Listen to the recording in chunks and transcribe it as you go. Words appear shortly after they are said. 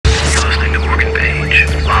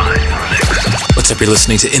You're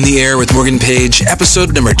listening to In the Air with Morgan Page,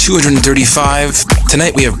 episode number 235.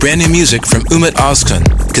 Tonight we have brand new music from Umut Ozcan,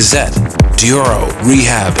 Gazette, Dioro,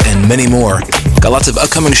 Rehab, and many more. Got lots of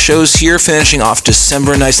upcoming shows here, finishing off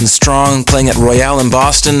December nice and strong, playing at Royale in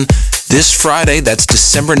Boston this Friday, that's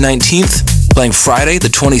December 19th, playing Friday, the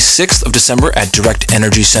 26th of December at Direct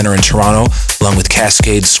Energy Center in Toronto, along with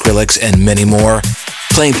Cascade, Skrillex, and many more.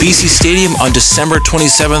 Playing BC Stadium on December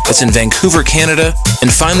 27th, that's in Vancouver, Canada.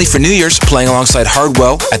 And finally, for New Year's, playing alongside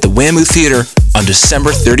Hardwell at the WAMU Theatre on December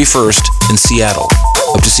 31st in Seattle.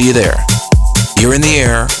 Hope to see you there. You're in the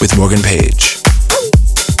Air with Morgan Page.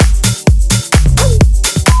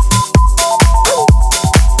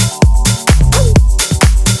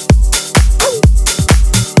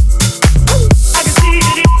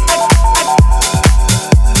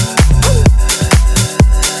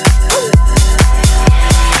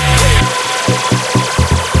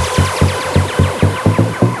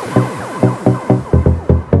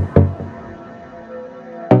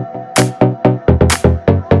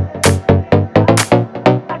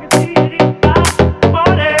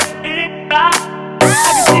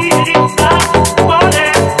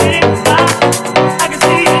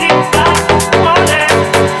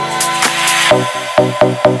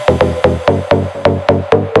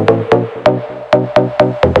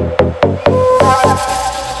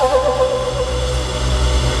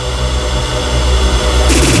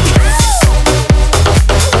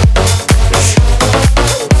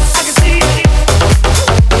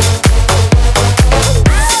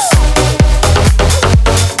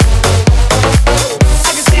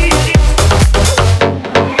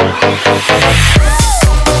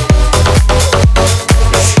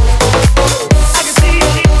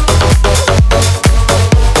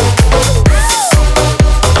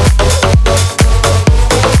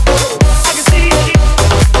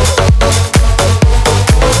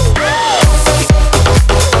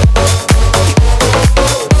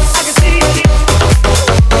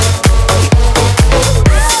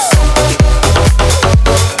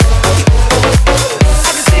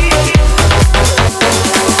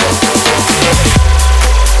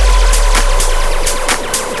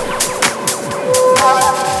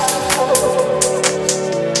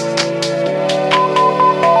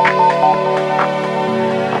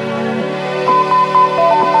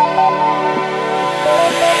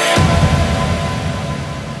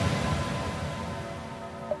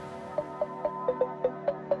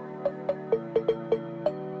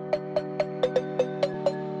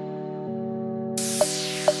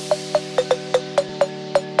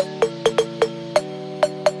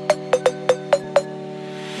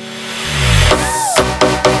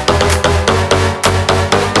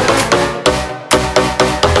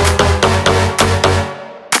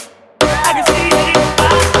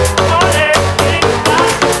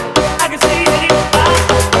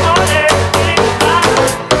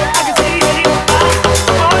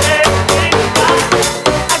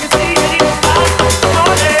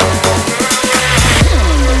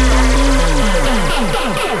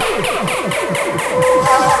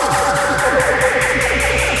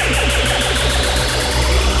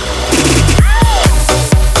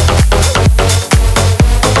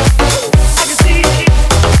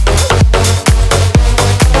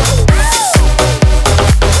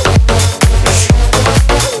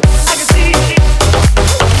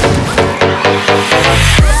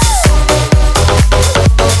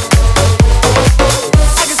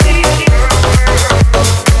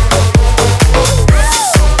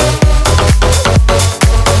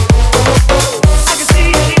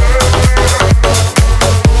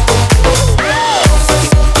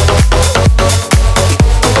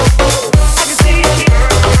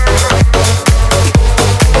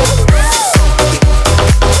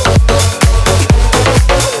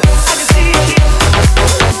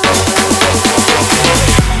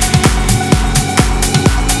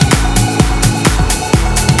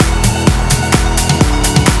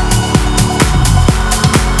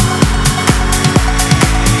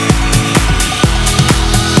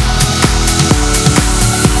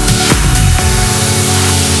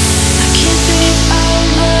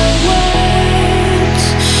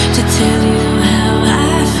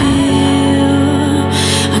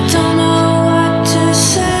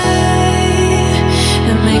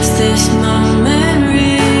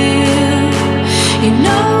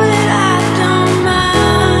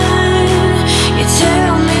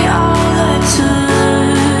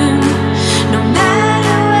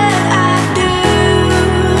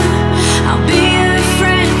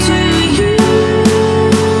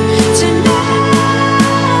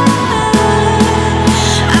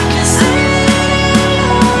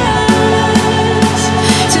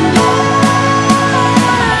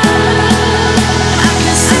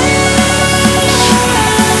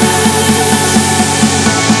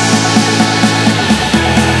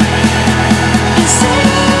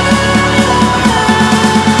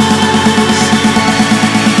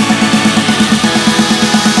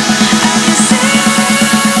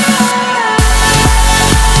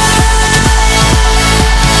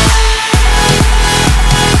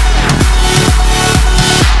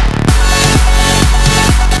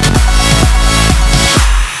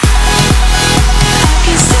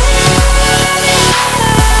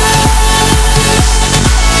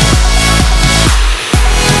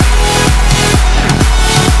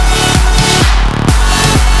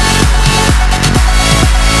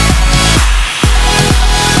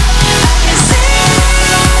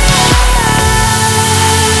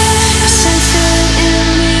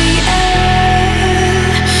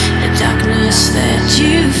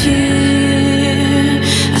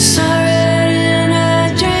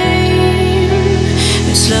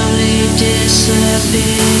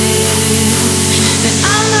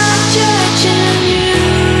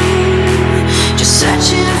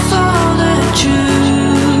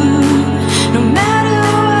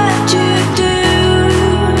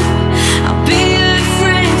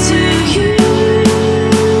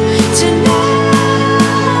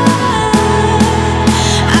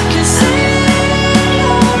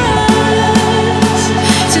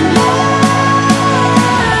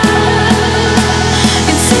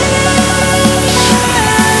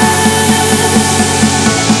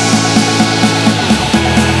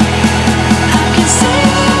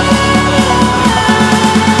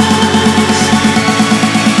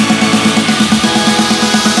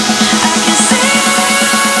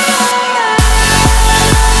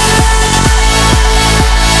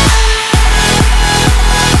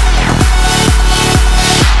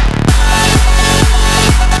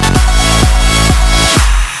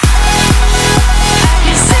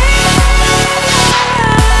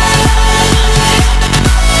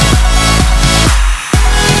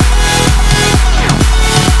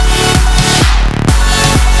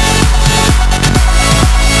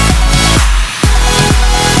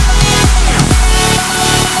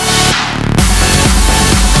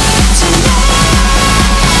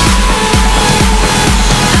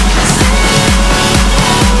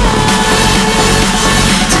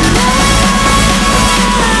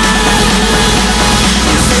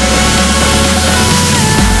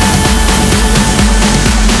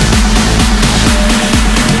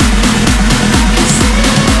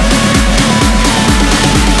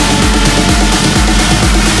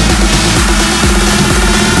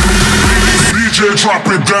 drop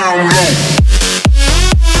it down low.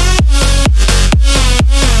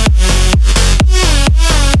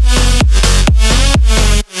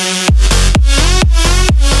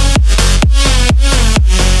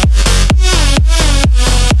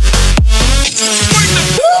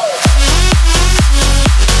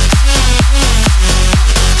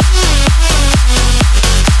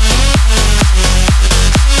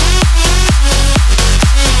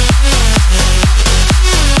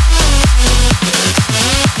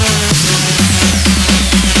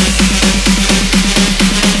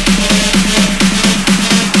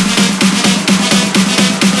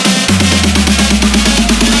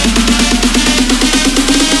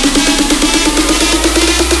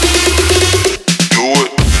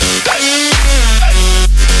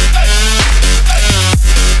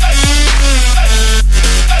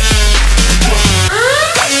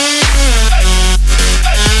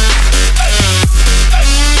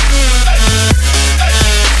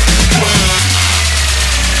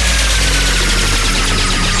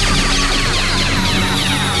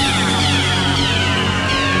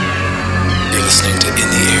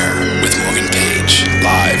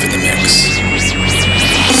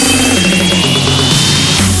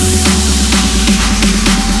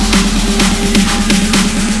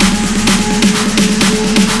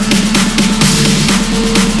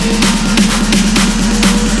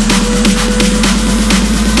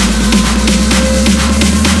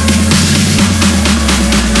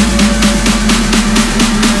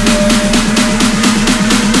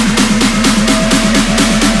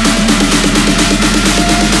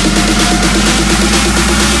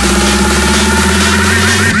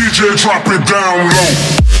 Drop it down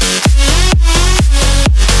low.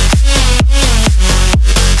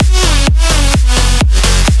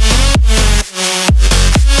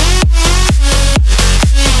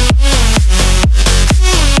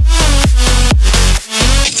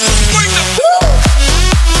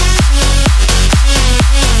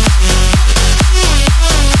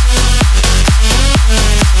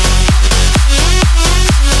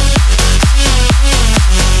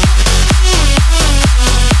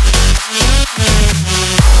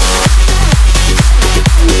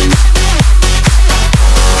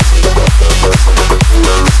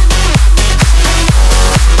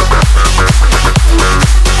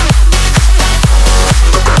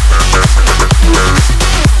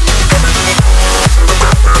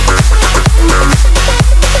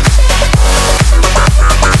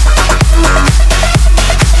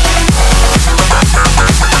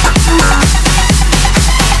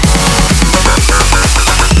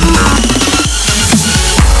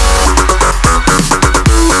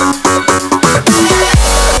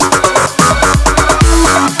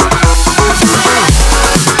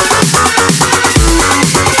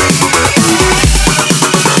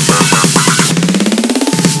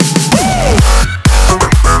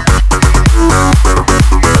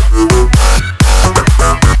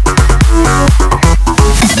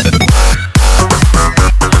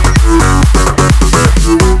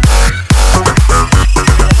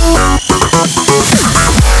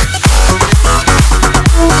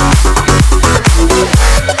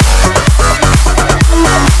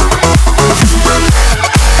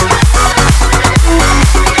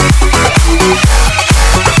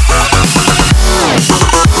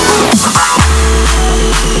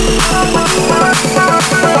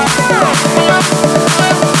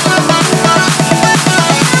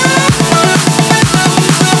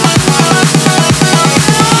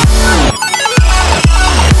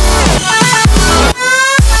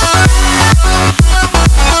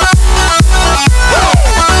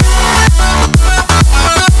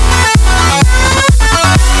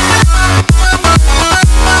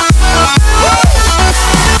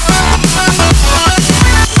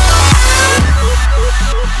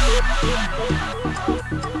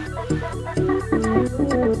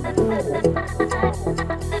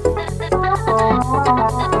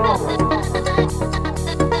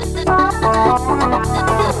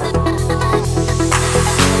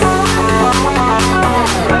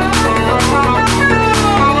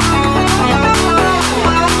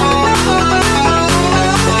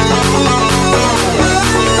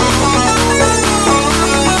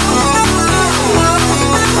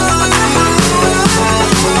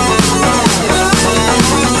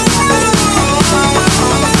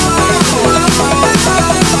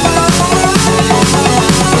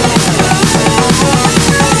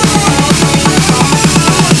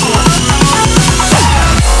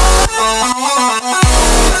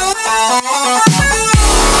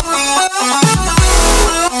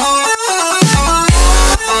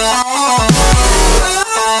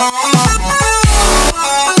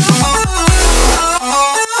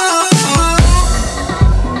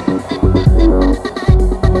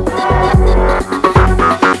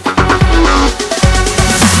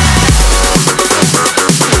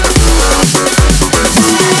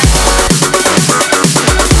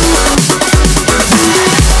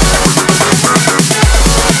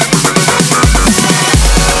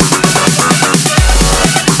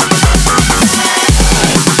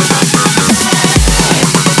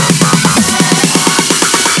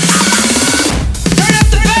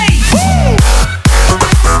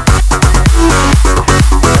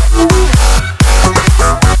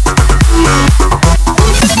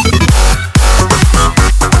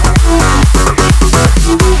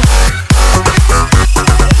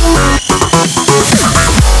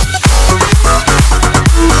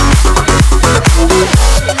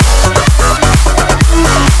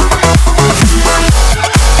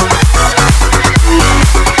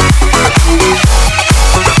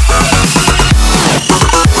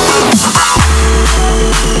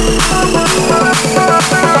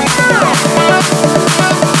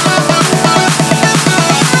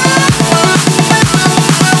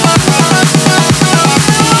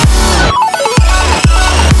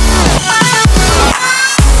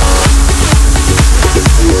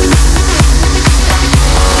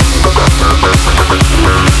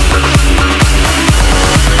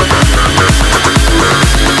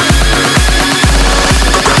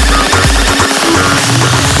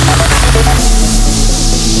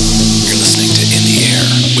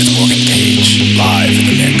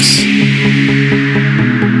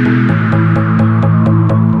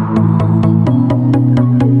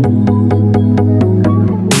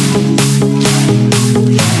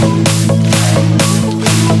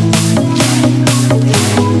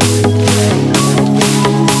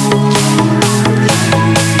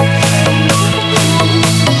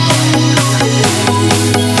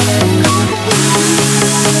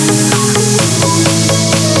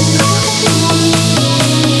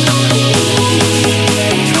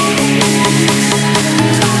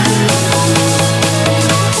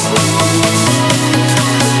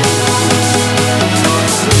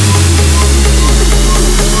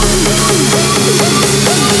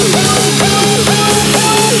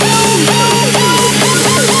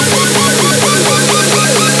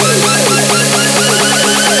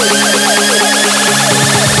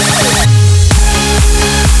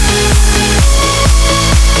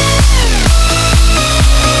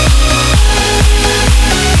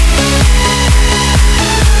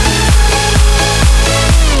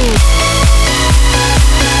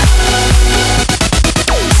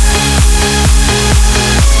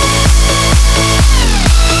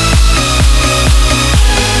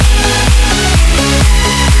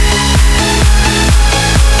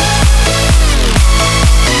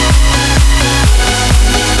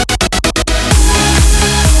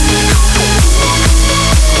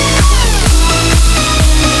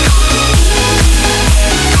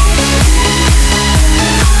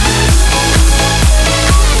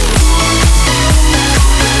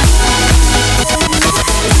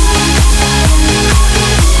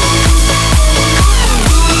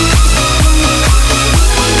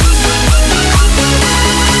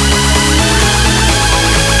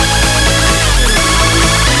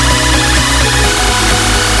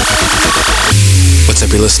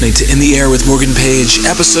 You're listening to In the Air with Morgan Page,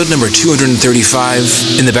 episode number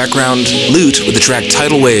 235. In the background, Lute with the track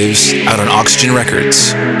Tidal Waves, out on Oxygen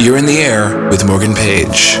Records. You're in the Air with Morgan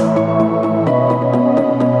Page.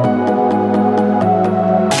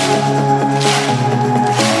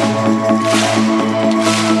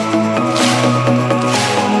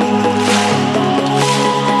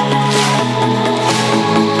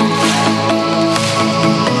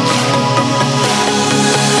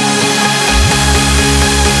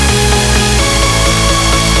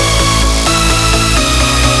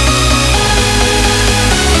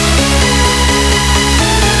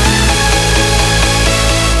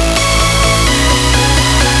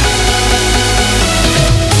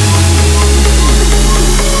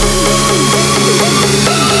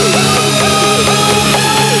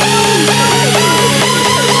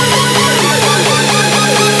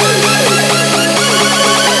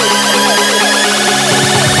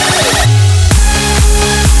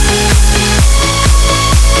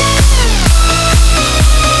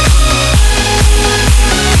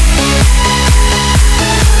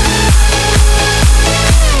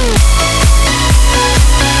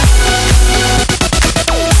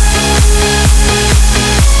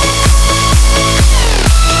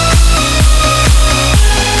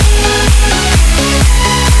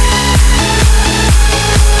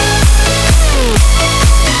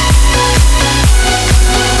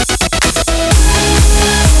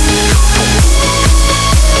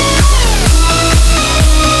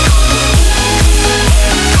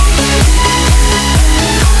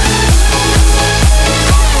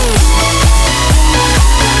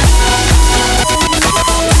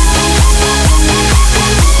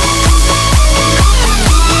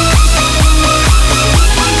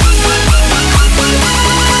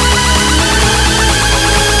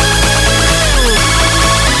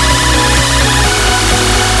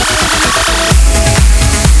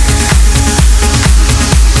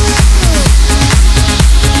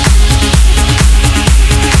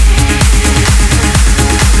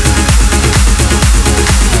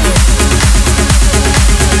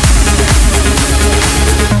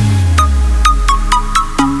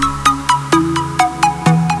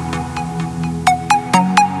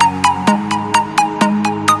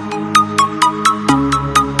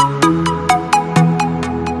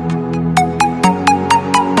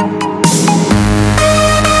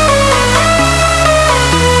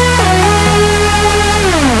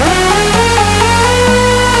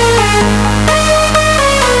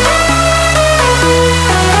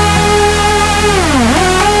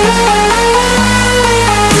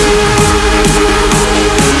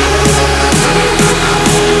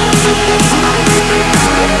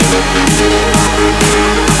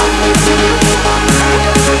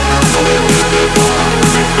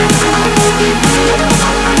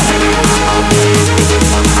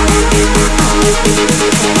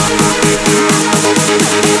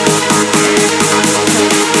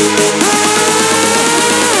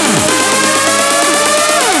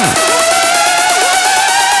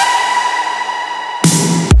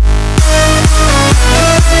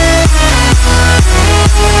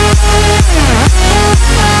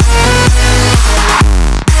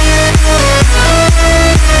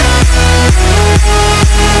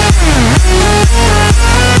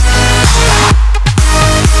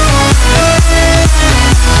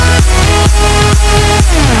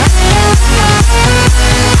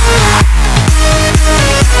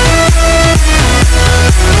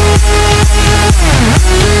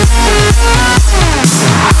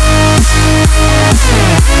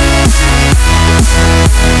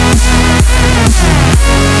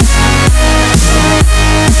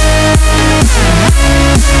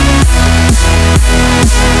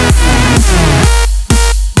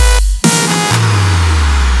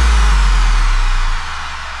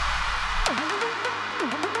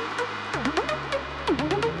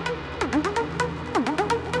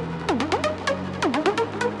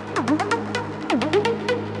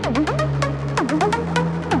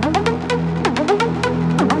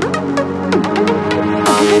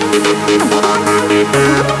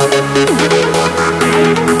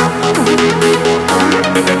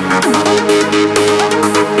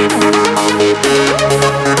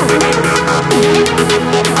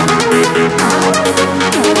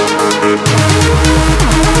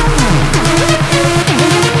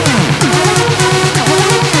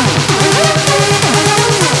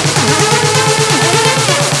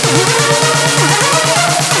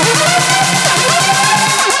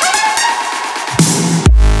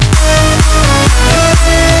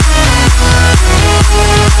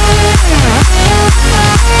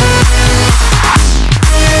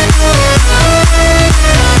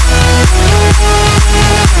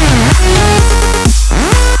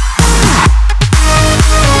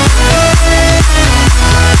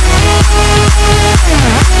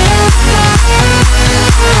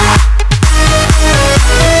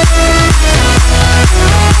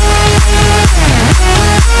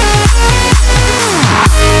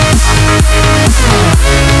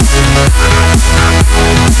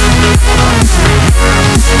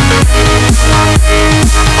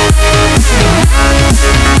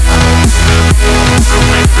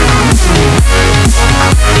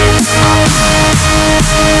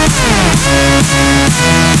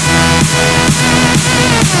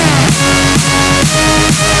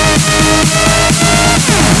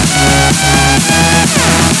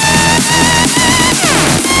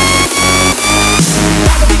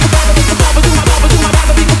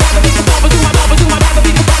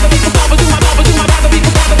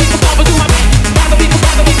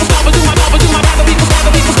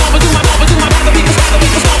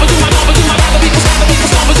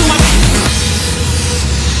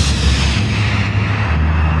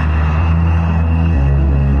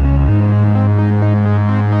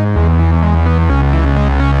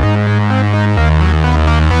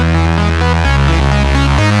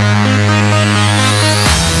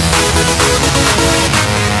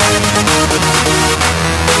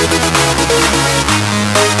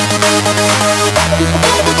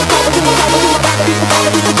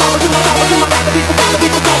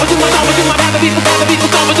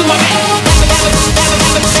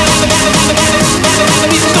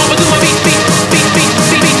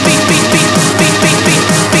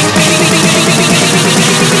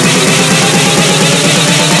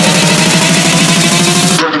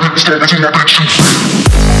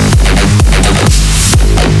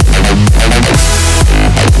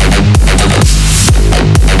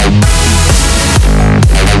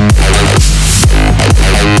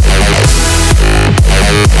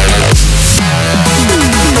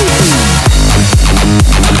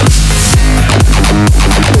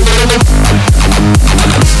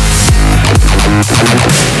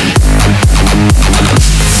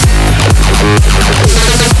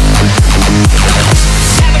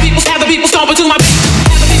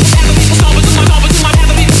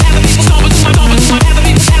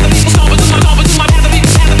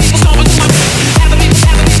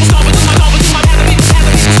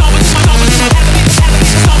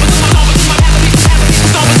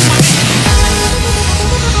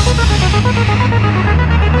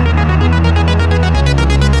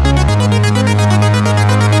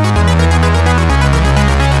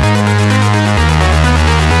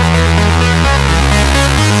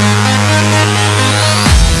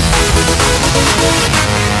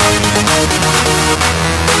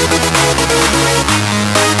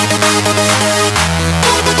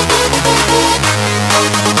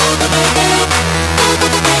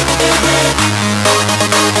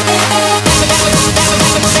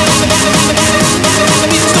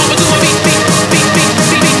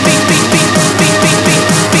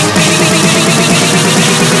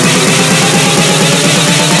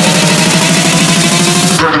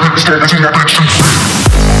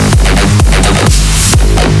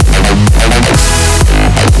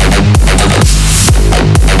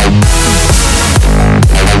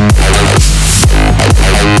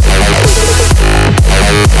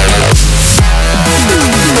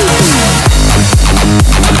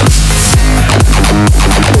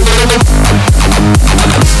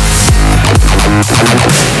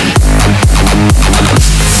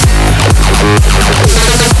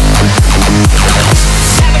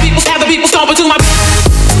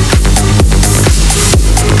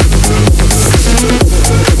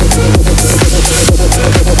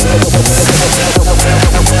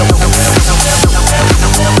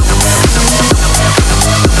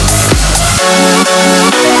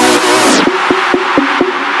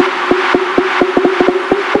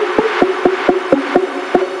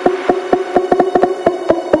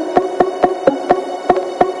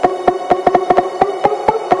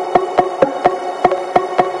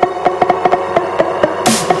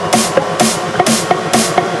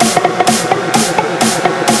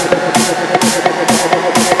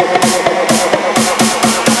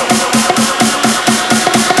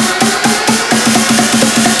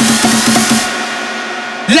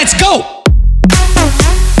 Let's go!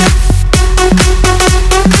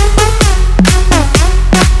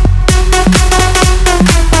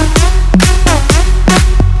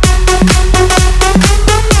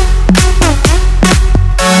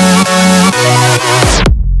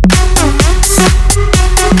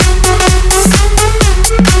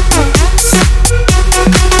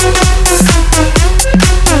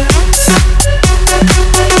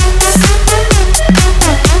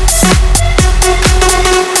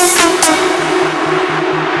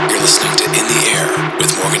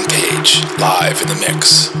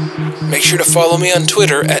 Make sure to follow me on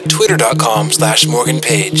Twitter at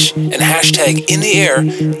twitter.com/MorganPage and hashtag In The Air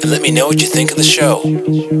and let me know what you think of the show.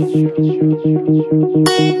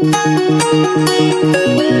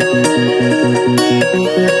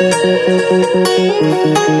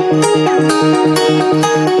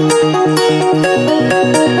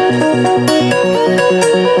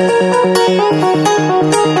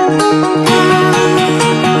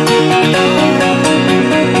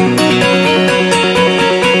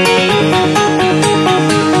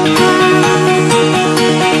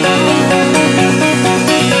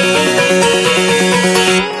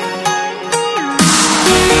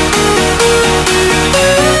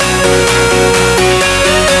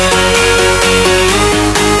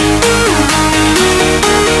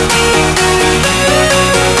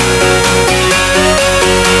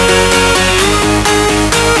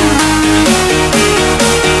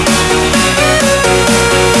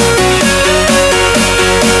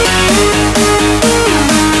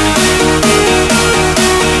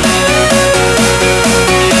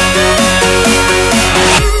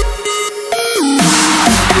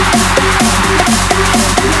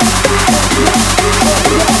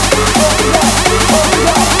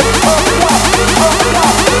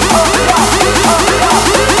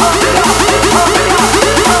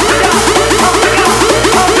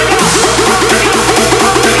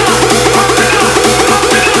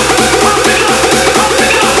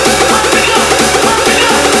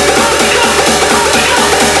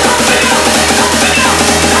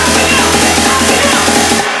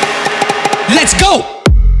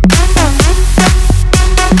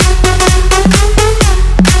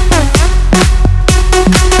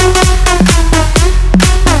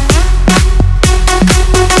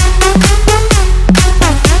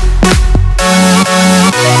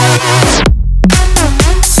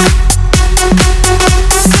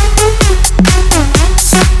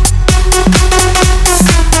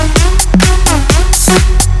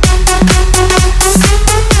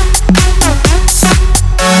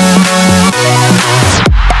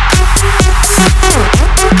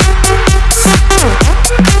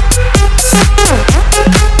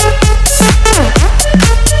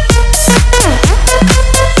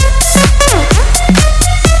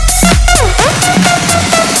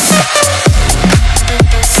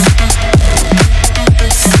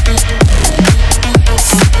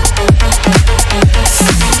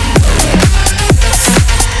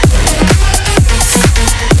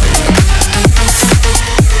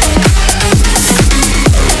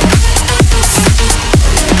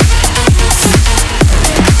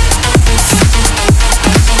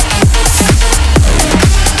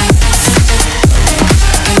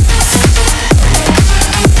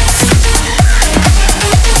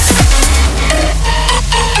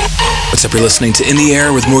 up, you're listening to In the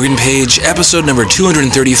Air with Morgan Page, episode number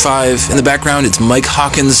 235. In the background, it's Mike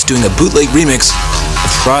Hawkins doing a bootleg remix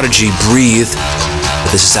of Prodigy, Breathe.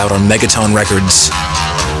 This is out on Megaton Records.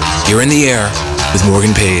 You're In the Air with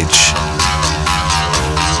Morgan Page.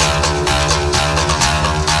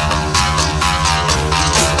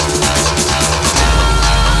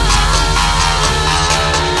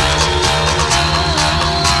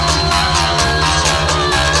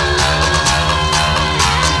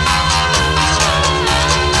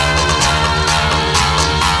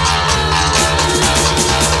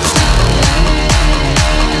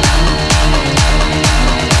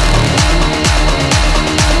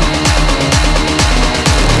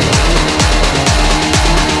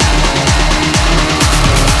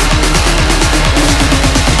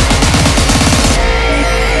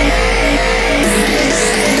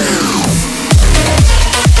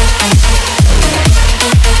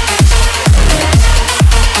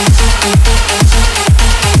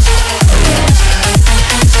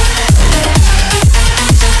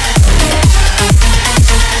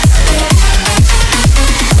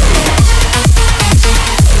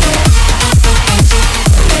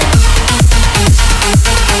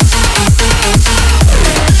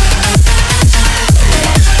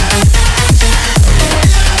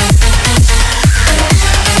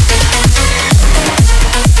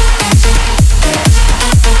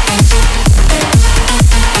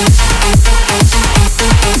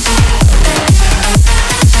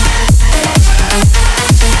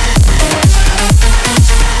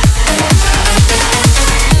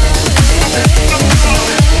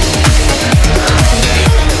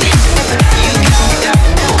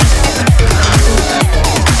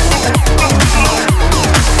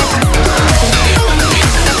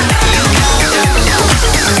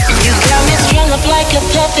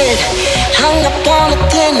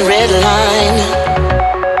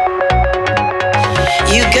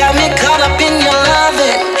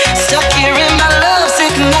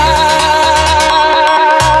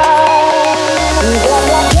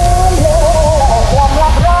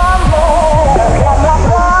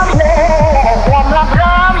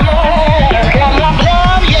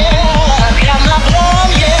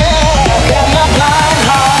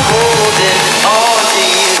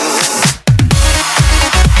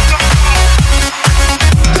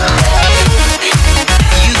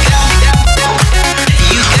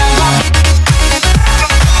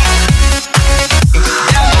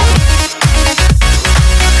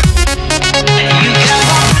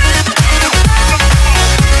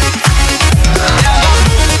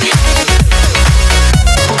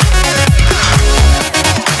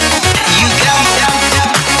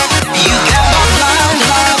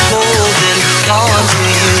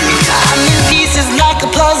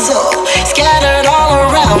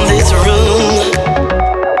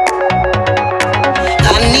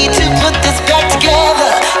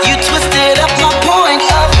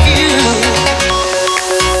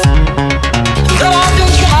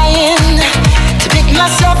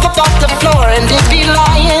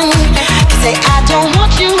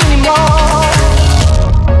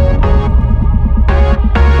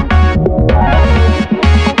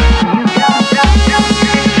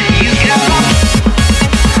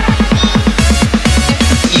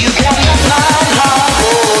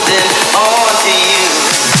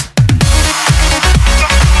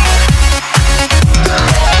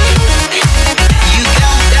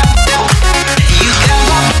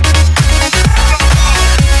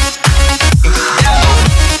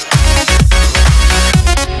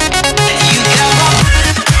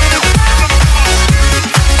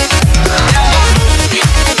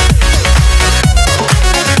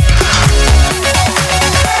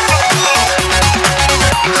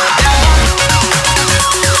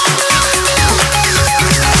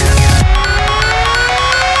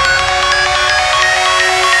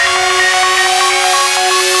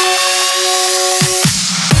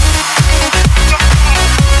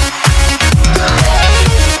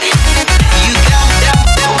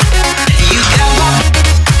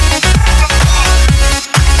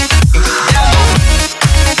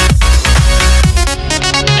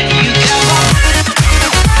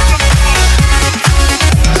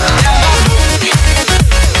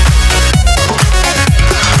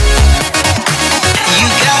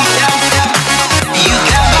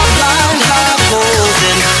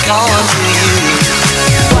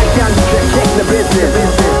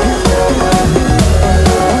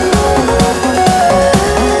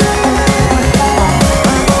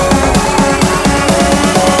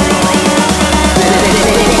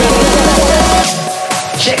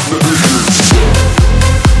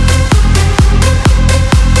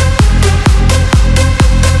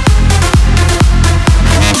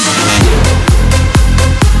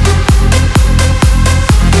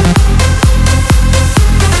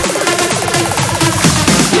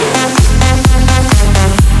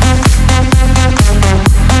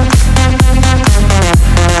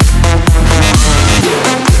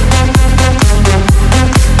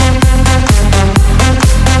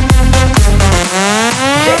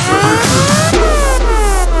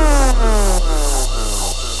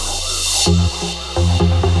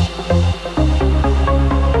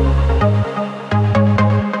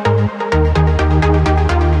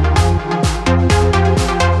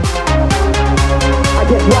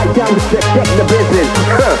 check the business.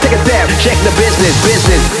 Take a step, check the business.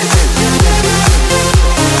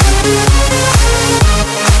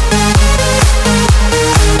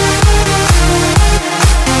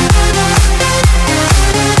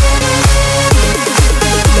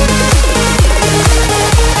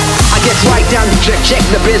 Right down to check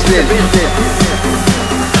the business.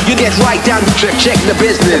 You get right down to check the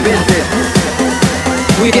business.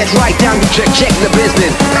 We get right down to check the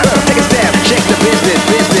business. Take a step, check the business.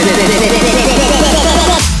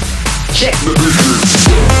 Check the business.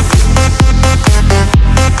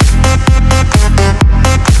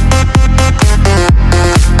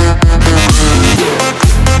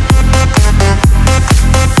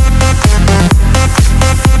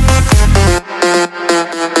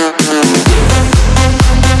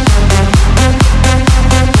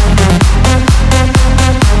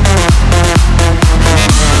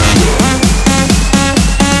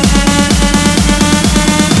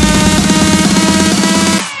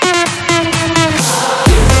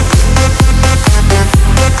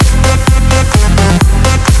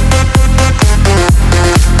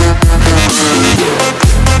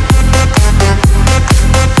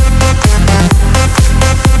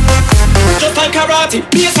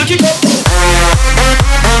 Bass and kick up.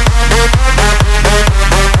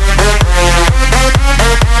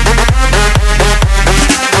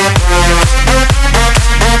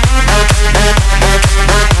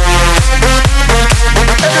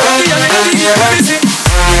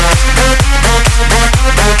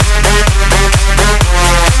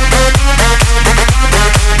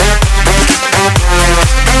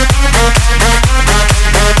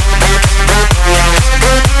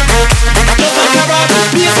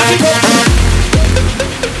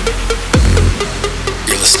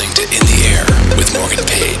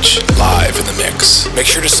 Make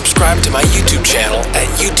sure to subscribe to my YouTube channel at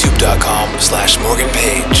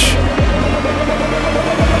youtube.com/MorganPage.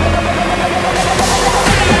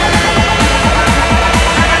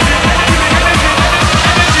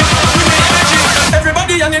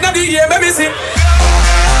 Everybody on the air, let me see.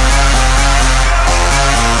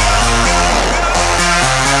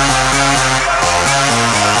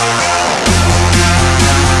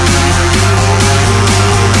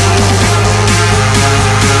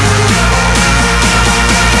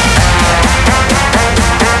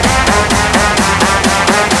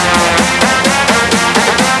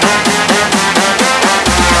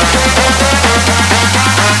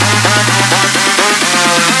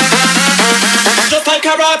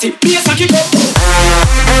 Karate, bass and kick up.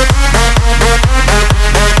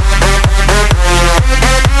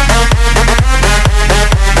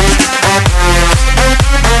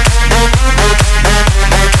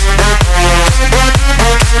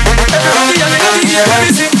 Everybody on the air, let me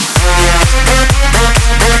see.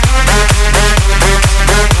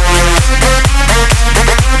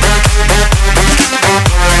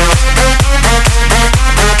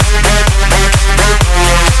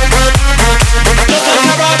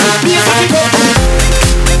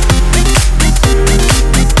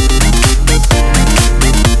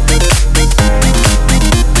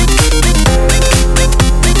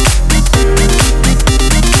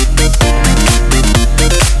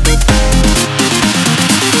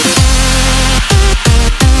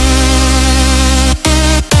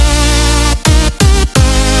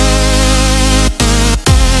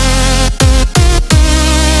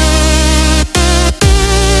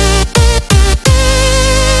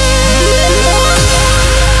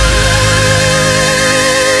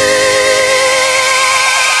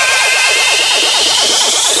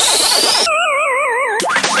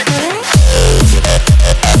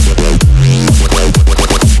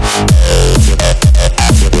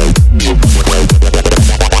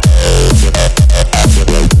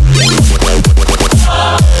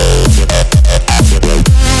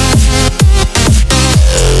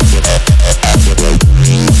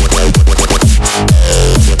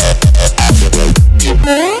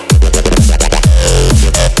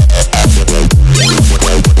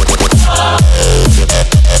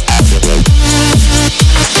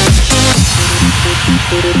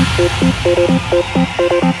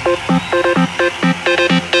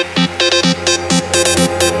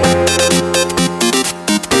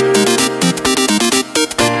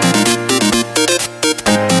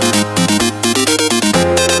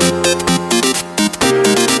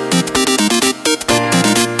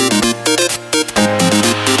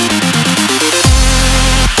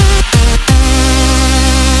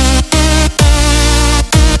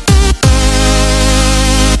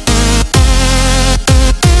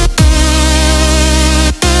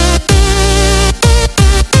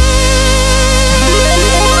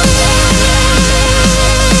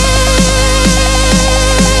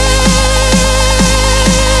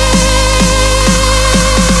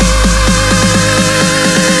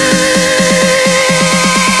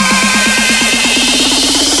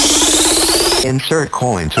 They're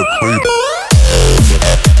calling to play.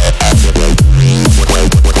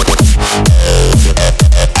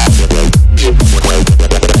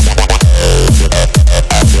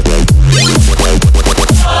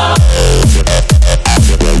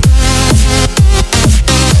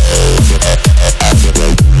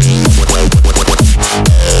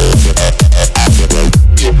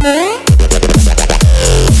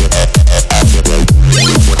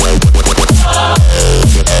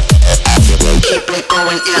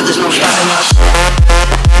 Yeah, there's no stopping us.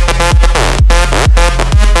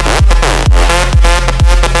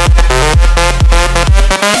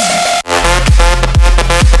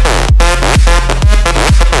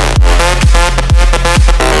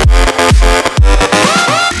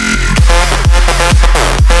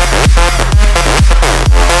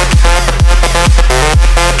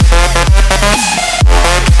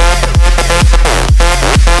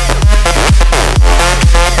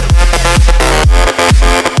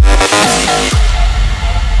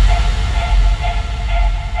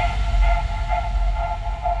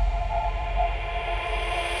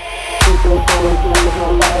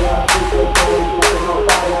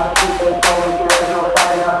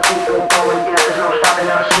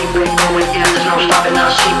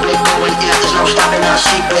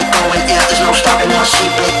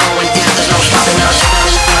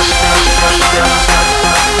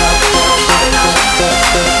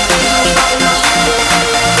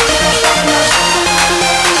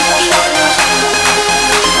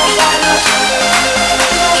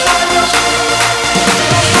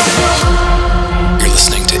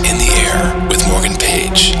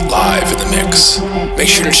 Make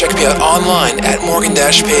sure to check me out online at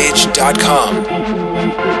morgan-page.com.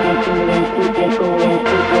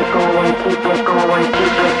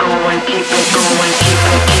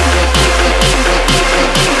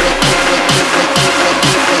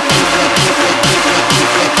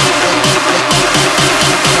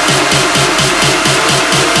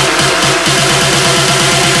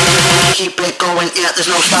 Keep it going, yeah, there's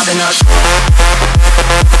no stopping us.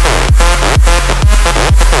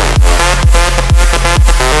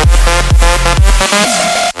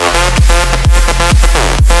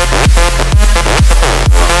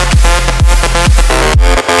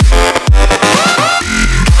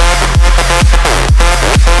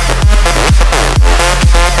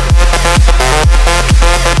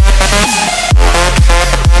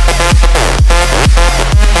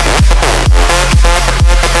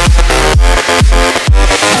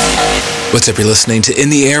 What's up? You're listening to In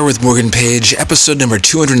the Air with Morgan Page, episode number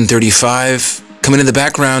 235. Coming in the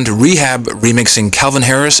background, Rehab remixing Calvin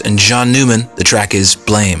Harris and John Newman. The track is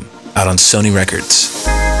Blame, out on Sony Records.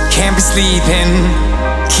 Can't be sleeping,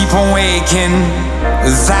 keep on waking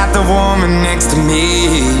without the woman next to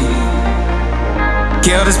me.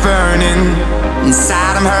 Guilt is burning,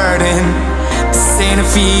 inside I'm hurting. This ain't a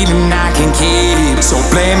feeling I can keep. So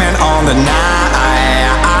blame it on the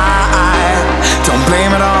night. Don't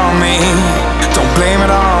blame it on me. Don't blame it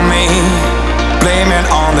on me. Blame it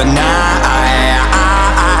on the night.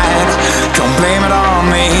 Don't blame it on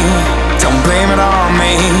me. Don't blame it on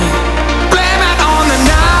me. Blame it on the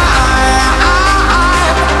night.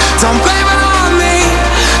 Don't blame it on me.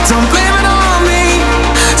 Don't blame it on me.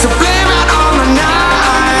 So blame it on the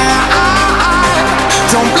night.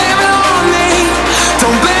 Don't blame it on me.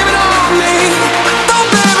 Don't blame it on me. Don't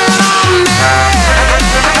blame it on me.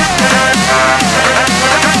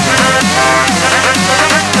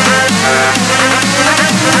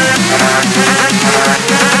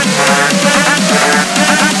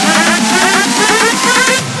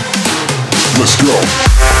 Let's go.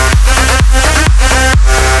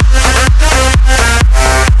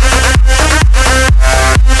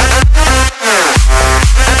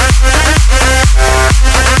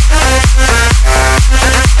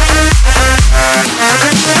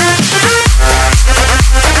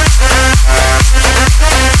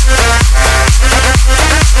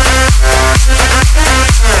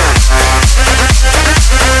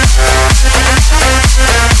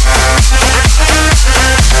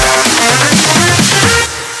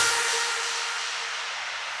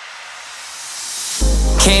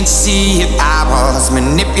 Can't you see it? I was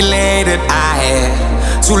manipulated. I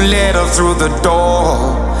had to let her through the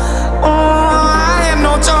door. Oh, I had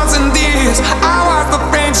no choice in this. I was the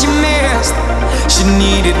friend she missed. She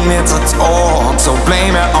needed me to talk. So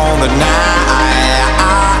blame it on the night.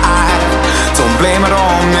 Don't blame it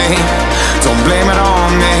on me. Don't blame it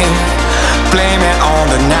on me. Blame it on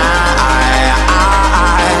the night.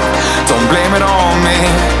 Don't blame it on me.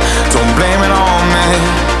 Don't blame it on me.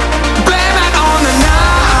 Blame it on the night.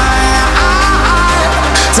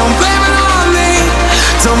 Don't blame it on me.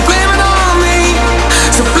 Don't blame it on me.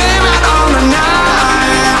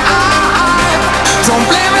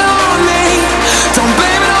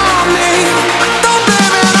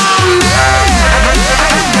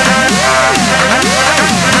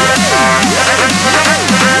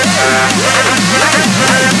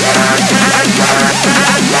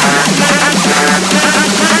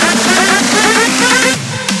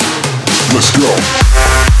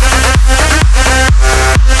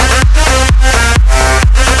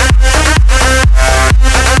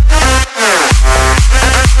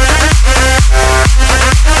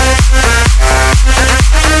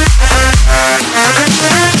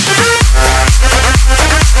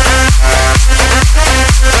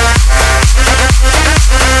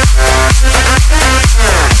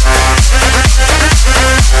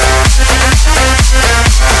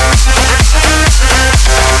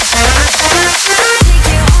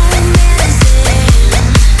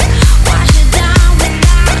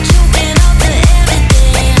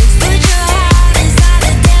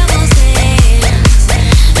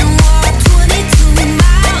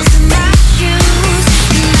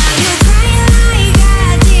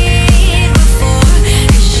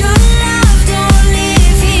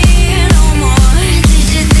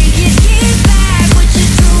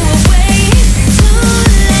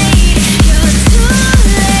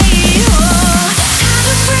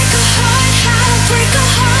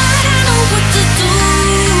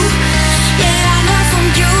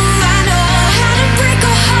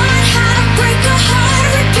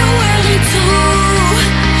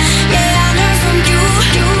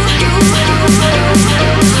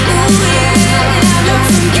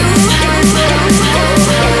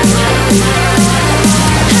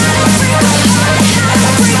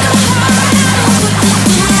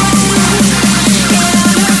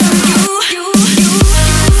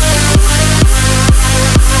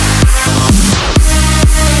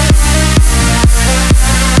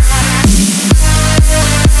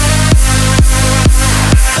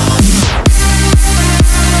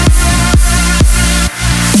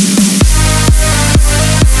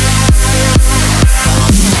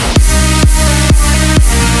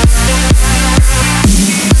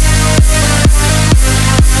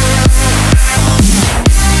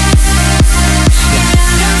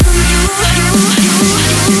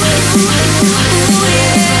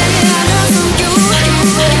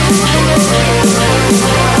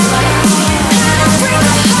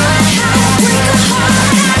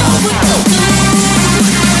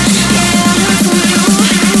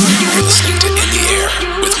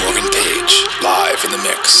 in the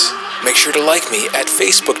mix. Make sure to like me at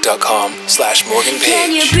facebook.com/MorganPage.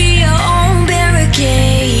 Can you be your own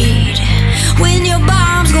barricade? When your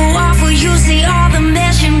bombs go off, will you see all the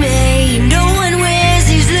mess you made? No one wins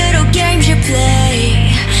these little games you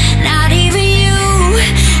play. Not even you,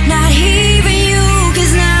 not even you.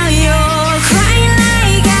 'Cause now you're crying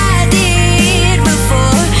like I did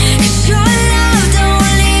before. 'Cause your love don't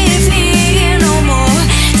live here no more.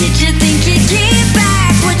 Did you think you'd get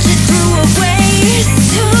back what you threw away? It's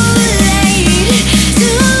too late,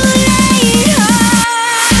 too late.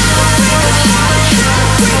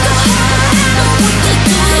 Break a heart, I know what to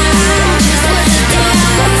do. Just what to do.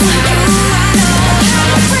 I know.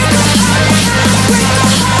 Break a heart, break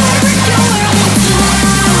a heart, break your world in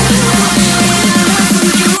two.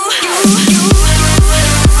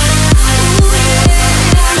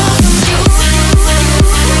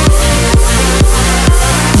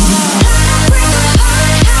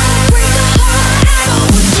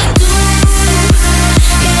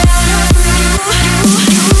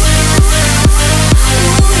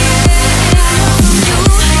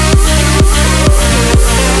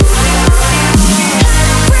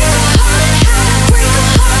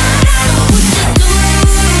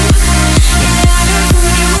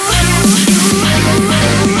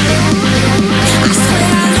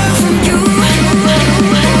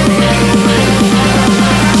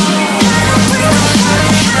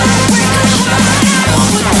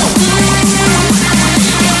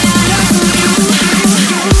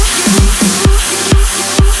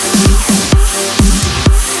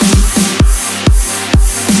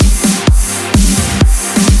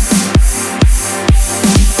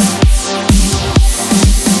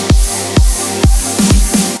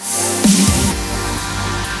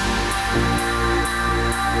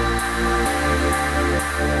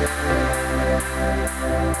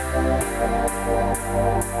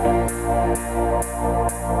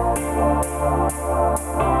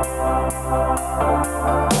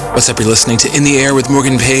 What's up? You're listening to In the Air with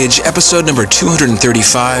Morgan Page, episode number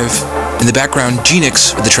 235. In the background,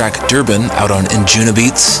 Genix with the track Durban out on Injuna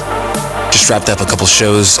Beats. Just wrapped up a couple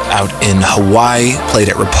shows out in Hawaii, played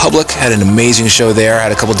at Republic, had an amazing show there,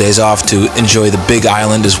 had a couple days off to enjoy the Big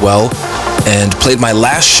Island as well, and played my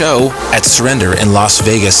last show at Surrender in Las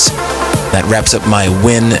Vegas. That wraps up my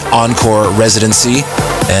Win Encore residency,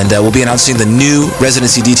 and we'll be announcing the new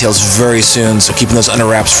residency details very soon, so keeping those under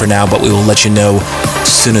wraps for now, but we will let you know as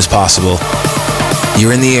soon as possible.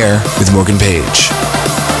 You're in the air with Morgan Page.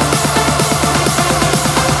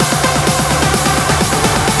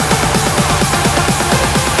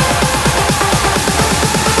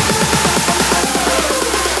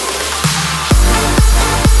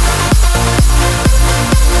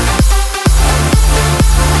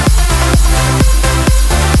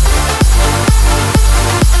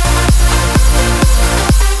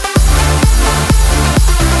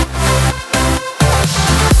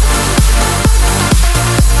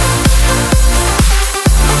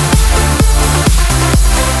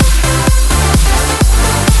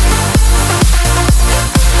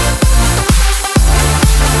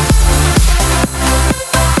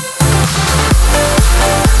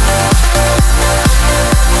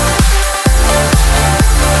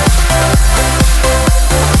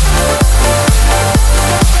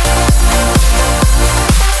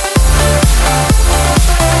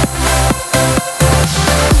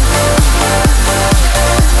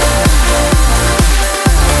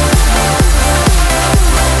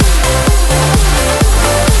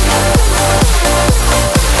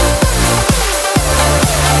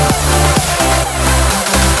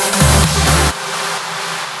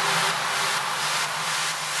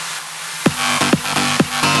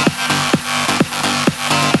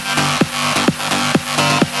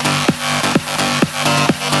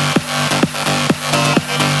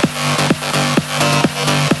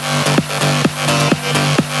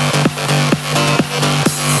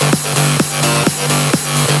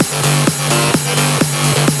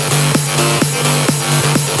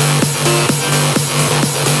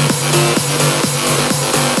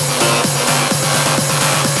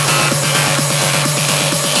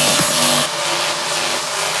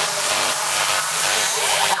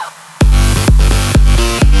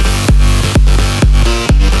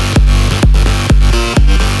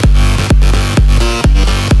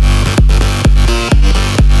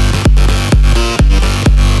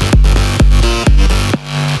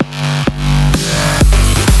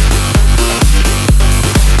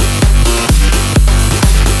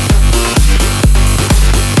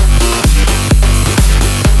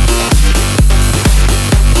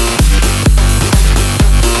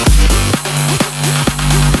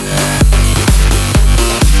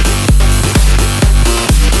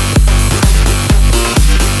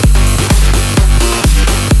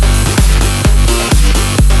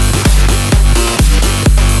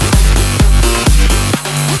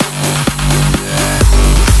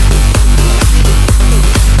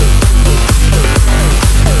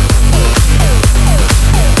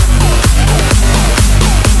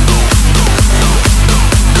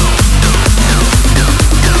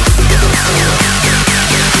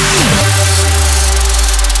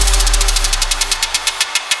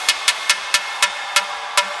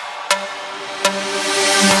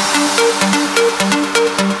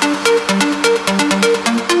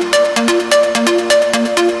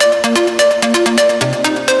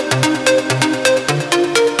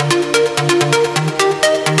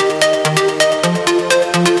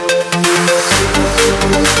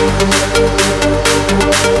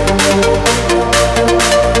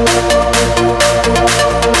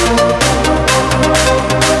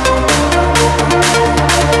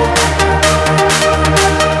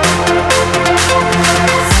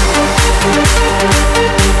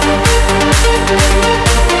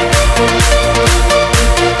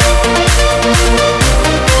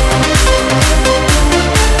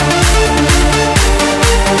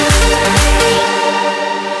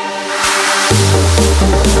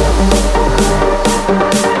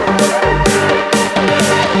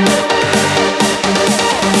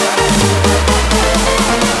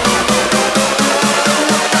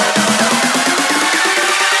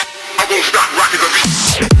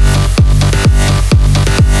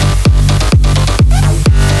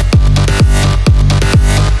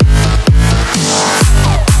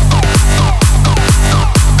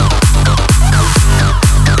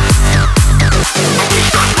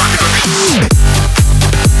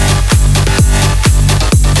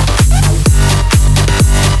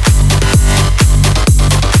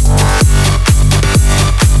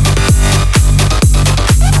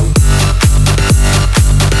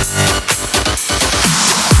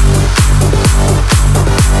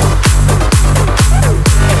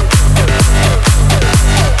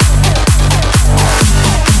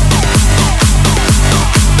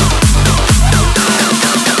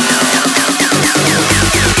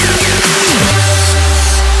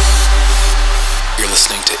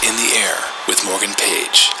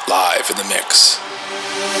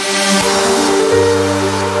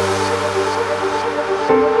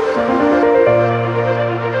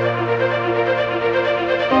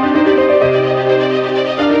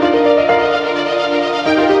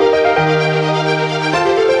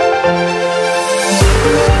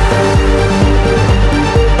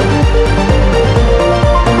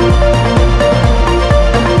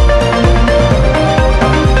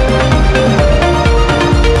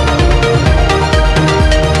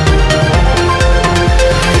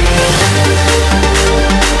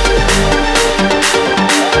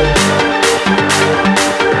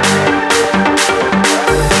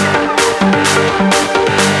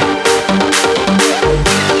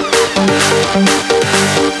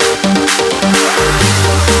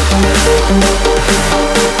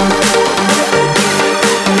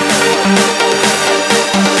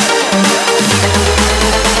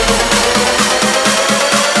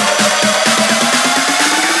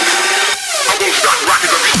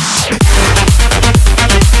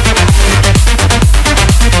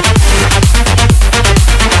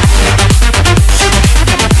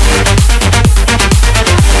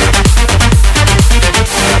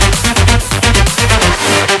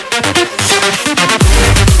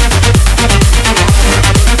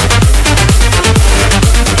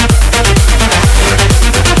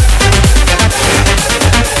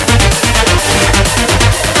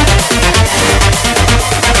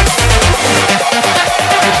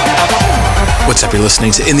 You're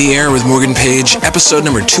listening to In the Air with Morgan Page, episode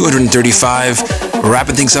number 235.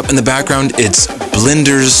 Wrapping things up in the background, it's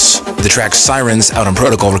Blinders, the track Sirens, out on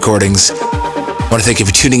Protocol Recordings. I want to thank you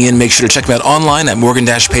for tuning in. Make sure to check me out online at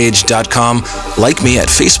morgan-page.com. Like me at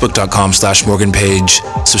facebook.com/morganpage.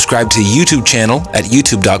 Subscribe to the YouTube channel at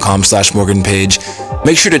youtube.com/morganpage.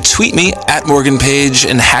 Make sure to tweet me at morganpage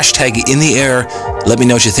and hashtag In the Air. Let me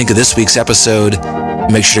know what you think of this week's episode.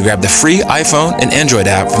 Make sure to grab the free iPhone and Android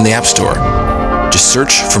app from the App Store. Just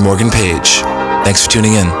search for Morgan Page. Thanks for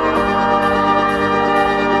tuning in.